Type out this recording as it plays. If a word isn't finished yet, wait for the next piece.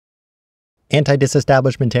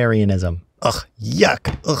Anti-disestablishmentarianism. Ugh,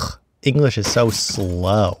 yuck, ugh. English is so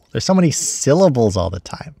slow. There's so many syllables all the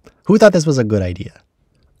time. Who thought this was a good idea?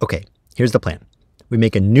 Okay, here's the plan. We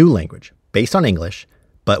make a new language based on English,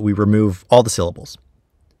 but we remove all the syllables.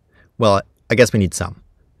 Well, I guess we need some.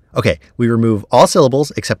 Okay, we remove all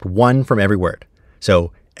syllables except one from every word.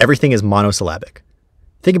 So everything is monosyllabic.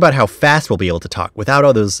 Think about how fast we'll be able to talk without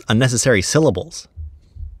all those unnecessary syllables.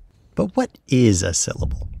 But what is a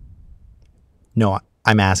syllable? No,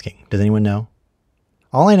 I'm asking. Does anyone know?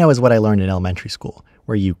 All I know is what I learned in elementary school,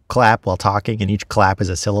 where you clap while talking and each clap is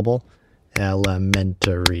a syllable.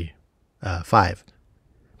 Elementary. 5.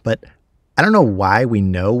 But I don't know why we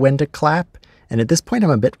know when to clap, and at this point I'm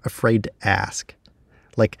a bit afraid to ask.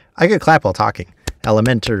 Like, I could clap while talking.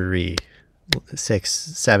 Elementary. 6,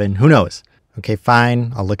 7, who knows? Okay,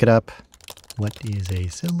 fine, I'll look it up. What is a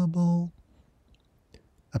syllable?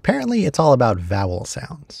 Apparently it's all about vowel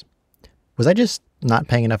sounds. Was I just not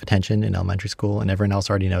paying enough attention in elementary school and everyone else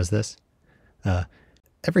already knows this?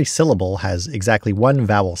 Every syllable has exactly one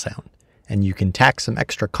vowel sound, and you can tack some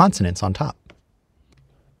extra consonants on top.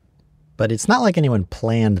 But it's not like anyone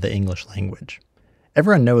planned the English language.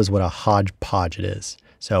 Everyone knows what a hodgepodge it is,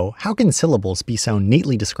 so how can syllables be so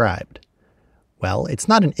neatly described? Well, it's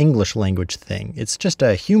not an English language thing, it's just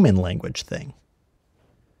a human language thing.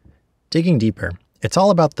 Digging deeper, it's all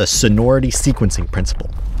about the sonority sequencing principle.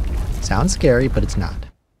 Sounds scary, but it's not.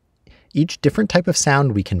 Each different type of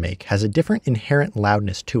sound we can make has a different inherent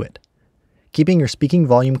loudness to it. Keeping your speaking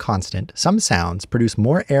volume constant, some sounds produce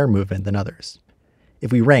more air movement than others.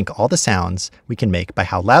 If we rank all the sounds we can make by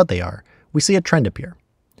how loud they are, we see a trend appear.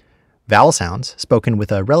 Vowel sounds, spoken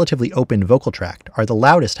with a relatively open vocal tract, are the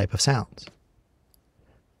loudest type of sounds.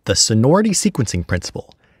 The sonority sequencing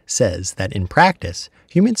principle says that in practice,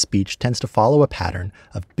 human speech tends to follow a pattern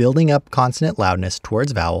of building up consonant loudness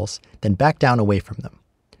towards vowels, then back down away from them.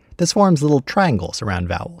 This forms little triangles around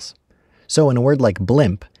vowels. So in a word like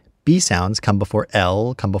blimp, B sounds come before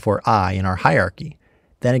L, come before I in our hierarchy.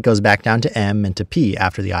 Then it goes back down to M and to P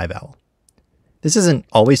after the I vowel. This isn't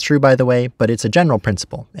always true, by the way, but it's a general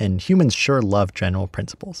principle, and humans sure love general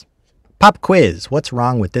principles. Pop quiz, what's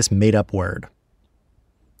wrong with this made-up word?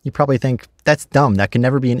 You probably think, that's dumb, that can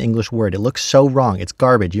never be an English word, it looks so wrong, it's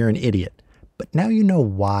garbage, you're an idiot. But now you know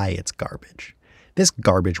why it's garbage. This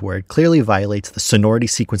garbage word clearly violates the sonority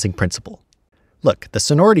sequencing principle. Look, the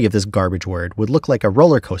sonority of this garbage word would look like a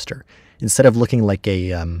roller coaster, instead of looking like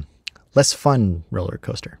a, less fun roller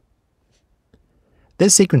coaster.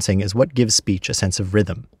 This sequencing is what gives speech a sense of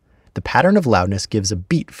rhythm. The pattern of loudness gives a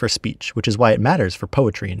beat for speech, which is why it matters for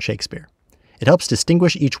poetry and Shakespeare. It helps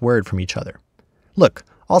distinguish each word from each other. Look,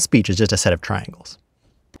 all speech is just a set of triangles.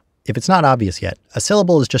 If it's not obvious yet, a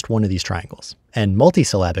syllable is just one of these triangles, and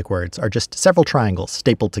multisyllabic words are just several triangles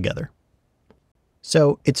stapled together.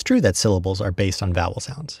 So it's true that syllables are based on vowel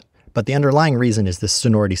sounds, but the underlying reason is this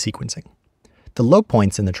sonority sequencing. The low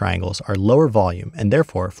points in the triangles are lower volume and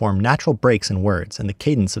therefore form natural breaks in words and the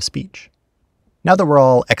cadence of speech. Now that we're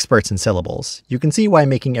all experts in syllables, you can see why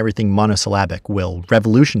making everything monosyllabic will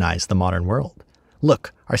revolutionize the modern world.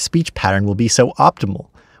 Look, our speech pattern will be so optimal.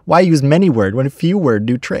 Why use many word when few word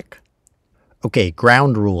do trick? Okay,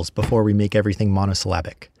 ground rules before we make everything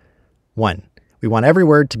monosyllabic. 1. We want every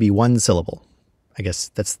word to be one syllable. I guess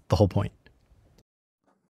that's the whole point.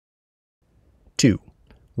 2.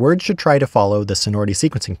 Words should try to follow the sonority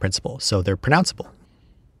sequencing principle, so they're pronounceable.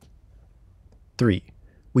 3.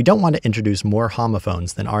 We don't want to introduce more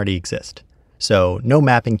homophones than already exist, so no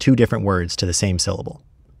mapping two different words to the same syllable.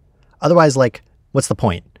 Otherwise, like, what's the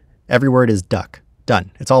point? Every word is duck.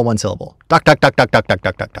 Done. It's all one syllable. Duck, duck, duck, duck, duck, duck,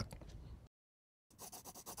 duck, duck, duck.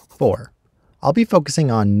 4. I'll be focusing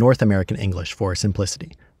on North American English for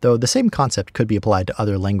simplicity, though the same concept could be applied to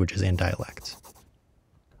other languages and dialects.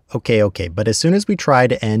 Okay, but as soon as we try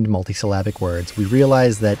to end multisyllabic words, we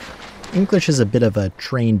realize that English is a bit of a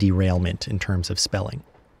train derailment in terms of spelling.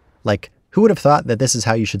 Like, who would have thought that this is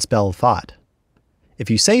how you should spell thought? If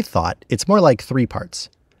you say thought, it's more like 3 parts.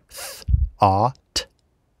 Th, aw, t.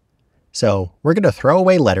 So we're going to throw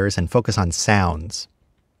away letters and focus on sounds.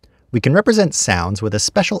 We can represent sounds with a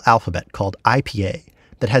special alphabet called IPA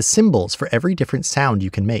that has symbols for every different sound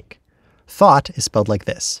you can make. Thought is spelled like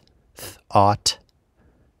this. Th, aw, t.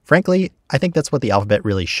 Frankly, I think that's what the alphabet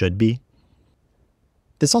really should be.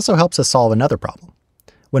 This also helps us solve another problem.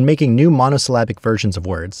 When making new monosyllabic versions of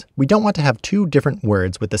words, we don't want to have 2 different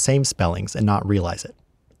words with the same spellings and not realize it.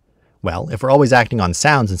 Well, if we're always acting on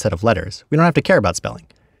sounds instead of letters, we don't have to care about spelling.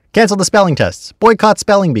 Cancel the spelling tests! Boycott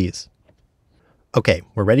spelling bees! Okay,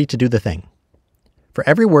 we're ready to do the thing. For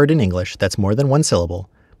every word in English that's more than one syllable,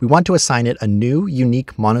 we want to assign it a new,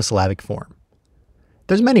 unique monosyllabic form.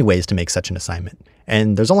 There's many ways to make such an assignment,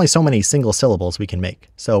 and there's only so many single syllables we can make,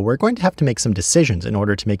 so we're going to have to make some decisions in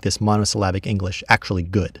order to make this monosyllabic English actually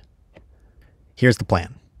good. Here's the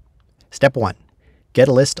plan. Step 1. Get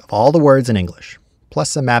a list of all the words in English,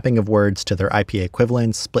 plus a mapping of words to their IPA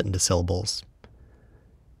equivalents split into syllables.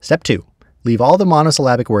 Step 2. Leave all the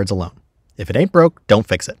monosyllabic words alone. If it ain't broke, don't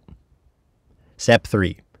fix it. Step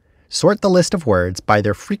 3. Sort the list of words by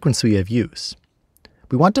their frequency of use.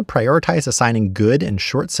 We want to prioritize assigning good and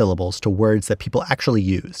short syllables to words that people actually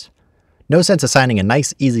use. No sense assigning a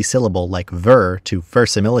nice easy syllable like ver to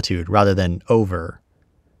verisimilitude rather than over.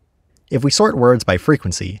 If we sort words by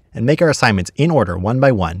frequency and make our assignments in order one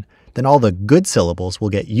by one, then all the good syllables will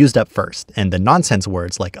get used up first, and the nonsense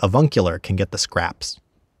words like avuncular can get the scraps.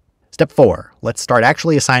 Step 4. Let's start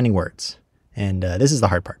actually assigning words. And this is the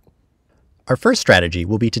hard part. Our first strategy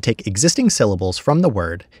will be to take existing syllables from the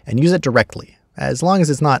word and use it directly, as long as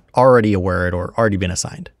it's not already a word or already been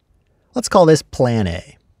assigned. Let's call this Plan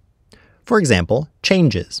A. For example,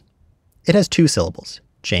 changes. It has 2 syllables,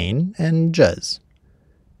 chain and juz.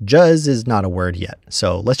 Juz is not a word yet,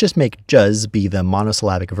 so let's just make juz be the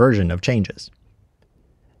monosyllabic version of changes.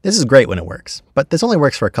 This is great when it works, but this only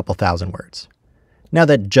works for a couple thousand words. Now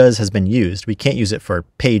that juz has been used, we can't use it for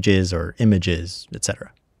pages or images,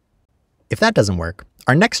 etc. If that doesn't work,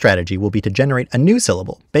 our next strategy will be to generate a new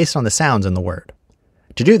syllable based on the sounds in the word.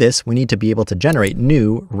 To do this, we need to be able to generate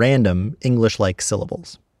new, random, English-like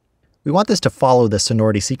syllables. We want this to follow the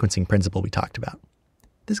sonority sequencing principle we talked about.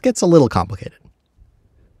 This gets a little complicated.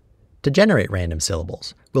 To generate random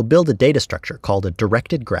syllables, we'll build a data structure called a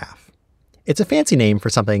directed graph. It's a fancy name for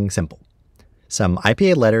something simple. Some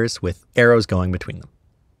IPA letters with arrows going between them.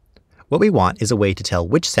 What we want is a way to tell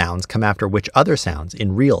which sounds come after which other sounds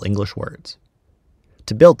in real English words.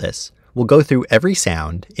 To build this, we'll go through every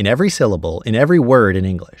sound in every syllable in every word in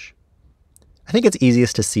English. I think it's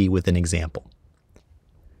easiest to see with an example.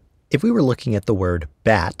 If we were looking at the word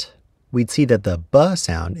bat, we'd see that the b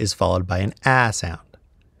sound is followed by an a sound.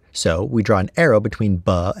 So we draw an arrow between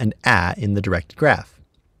b and a in the directed graph.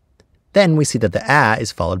 Then we see that the a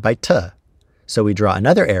is followed by t. So we draw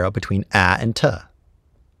another arrow between a and t.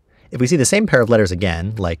 If we see the same pair of letters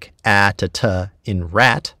again, like a to t in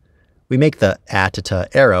rat, we make the a to t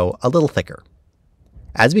arrow a little thicker.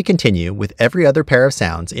 As we continue with every other pair of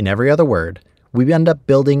sounds in every other word, we end up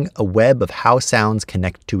building a web of how sounds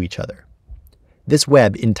connect to each other. This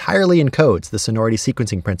web entirely encodes the sonority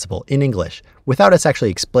sequencing principle in English without us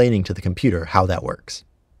actually explaining to the computer how that works.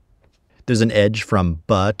 There's an edge from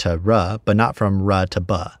b to r, but not from r to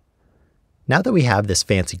b. Now that we have this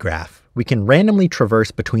fancy graph, we can randomly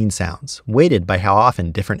traverse between sounds, weighted by how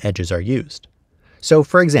often different edges are used. So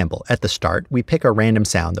for example, at the start, we pick a random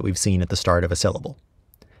sound that we've seen at the start of a syllable.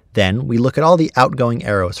 Then we look at all the outgoing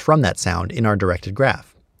arrows from that sound in our directed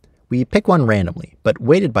graph. We pick one randomly, but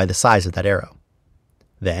weighted by the size of that arrow.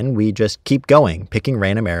 Then we just keep going, picking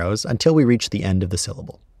random arrows until we reach the end of the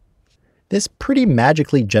syllable. This pretty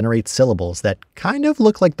magically generates syllables that kind of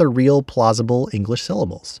look like the real plausible English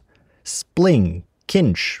syllables. Spling,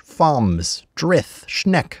 kinch, foms, drith,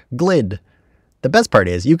 schneck, glid. The best part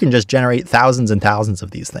is you can just generate thousands and thousands of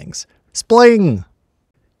these things. Spling!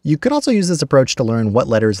 You could also use this approach to learn what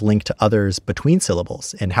letters link to others between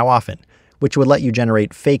syllables and how often, which would let you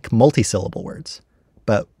generate fake multisyllable words.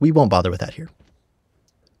 But we won't bother with that here.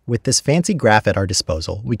 With this fancy graph at our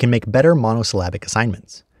disposal, we can make better monosyllabic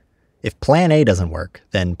assignments. If Plan A doesn't work,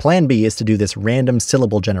 then Plan B is to do this random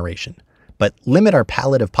syllable generation, but limit our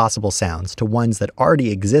palette of possible sounds to ones that already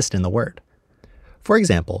exist in the word. For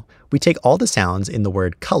example, we take all the sounds in the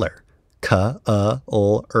word color, k,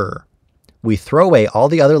 l, We throw away all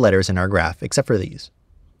the other letters in our graph except for these.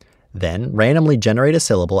 Then randomly generate a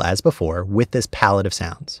syllable as before with this palette of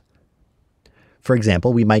sounds. For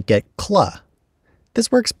example, we might get cla.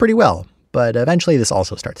 This works pretty well, but eventually this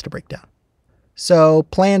also starts to break down. So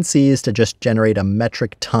Plan C is to just generate a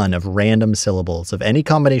metric ton of random syllables of any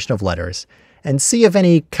combination of letters and see if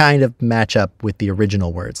any kind of match up with the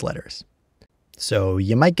original word's letters. So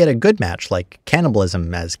you might get a good match like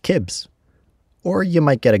cannibalism as kibs, or you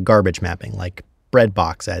might get a garbage mapping like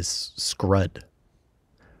breadbox as scrud.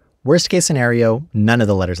 Worst case scenario, none of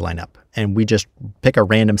the letters line up, and we just pick a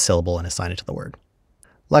random syllable and assign it to the word.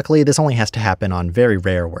 Luckily, this only has to happen on very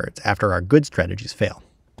rare words after our good strategies fail.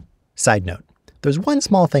 Side note, there's one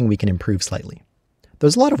small thing we can improve slightly.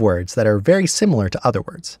 There's a lot of words that are very similar to other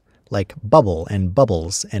words, like bubble and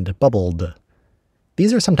bubbles and bubbled.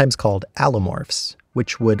 These are sometimes called allomorphs,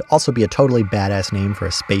 which would also be a totally badass name for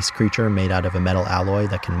a space creature made out of a metal alloy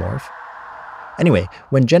that can morph. Anyway,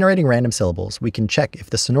 when generating random syllables, we can check if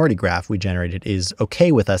the sonority graph we generated is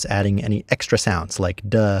okay with us adding any extra sounds like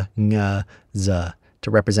d, ng, z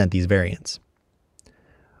to represent these variants.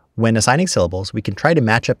 When assigning syllables, we can try to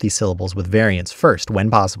match up these syllables with variants first when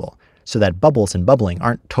possible, so that bubbles and bubbling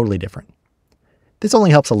aren't totally different. This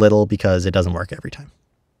only helps a little because it doesn't work every time.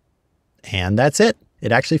 And that's it.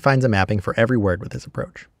 It actually finds a mapping for every word with this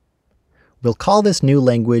approach. We'll call this new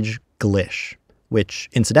language Glish, which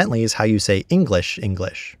incidentally is how you say English,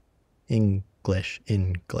 English. English,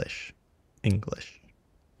 English, English.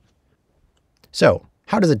 So,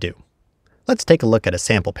 how does it do? Let's take a look at a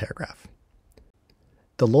sample paragraph.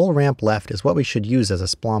 The lol ramp left is what we should use as a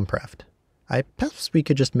splompreft. Perhaps we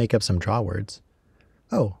could just make up some draw words.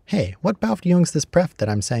 Oh, hey, what bauf jungs this preft that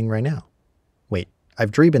I'm saying right now? Wait,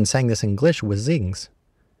 I've dreben sang this in Glish with zings.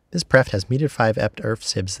 This preft has meted 5 ept erf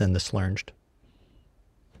sibs than the slurnged.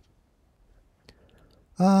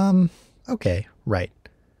 Okay, right.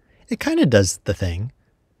 It kind of does the thing.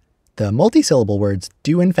 The multisyllable words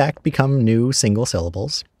do in fact become new single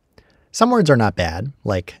syllables. Some words are not bad,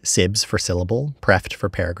 like sibs for syllable, preft for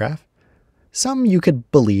paragraph. Some you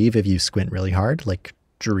could believe if you squint really hard, like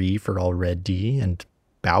dree for already and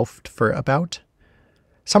bauft for about.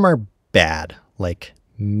 Some are bad, like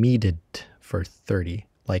meted for 30,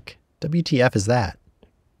 like WTF is that?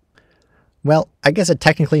 Well, I guess it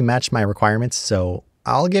technically matched my requirements, so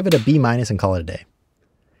I'll give it a B- and call it a day.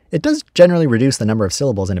 It does generally reduce the number of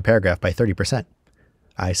syllables in a paragraph by 30%.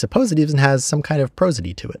 I suppose it even has some kind of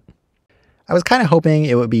prosody to it. I was kind of hoping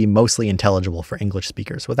it would be mostly intelligible for English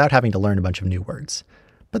speakers without having to learn a bunch of new words,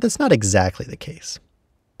 but that's not exactly the case.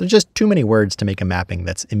 There's just too many words to make a mapping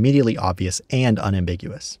that's immediately obvious and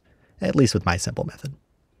unambiguous, at least with my simple method.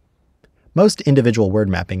 Most individual word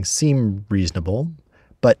mappings seem reasonable,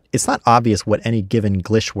 but it's not obvious what any given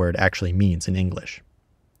Glish word actually means in English.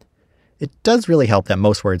 It does really help that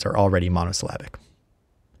most words are already monosyllabic.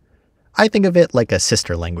 I think of it like a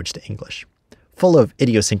sister language to English, full of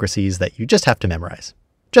idiosyncrasies that you just have to memorize,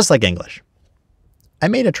 just like English. I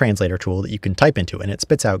made a translator tool that you can type into and it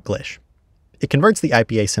spits out Glish. It converts the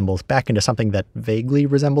IPA symbols back into something that vaguely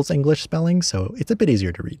resembles English spelling, so it's a bit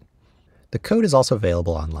easier to read. The code is also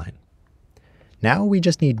available online. Now we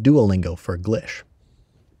just need Duolingo for Glish.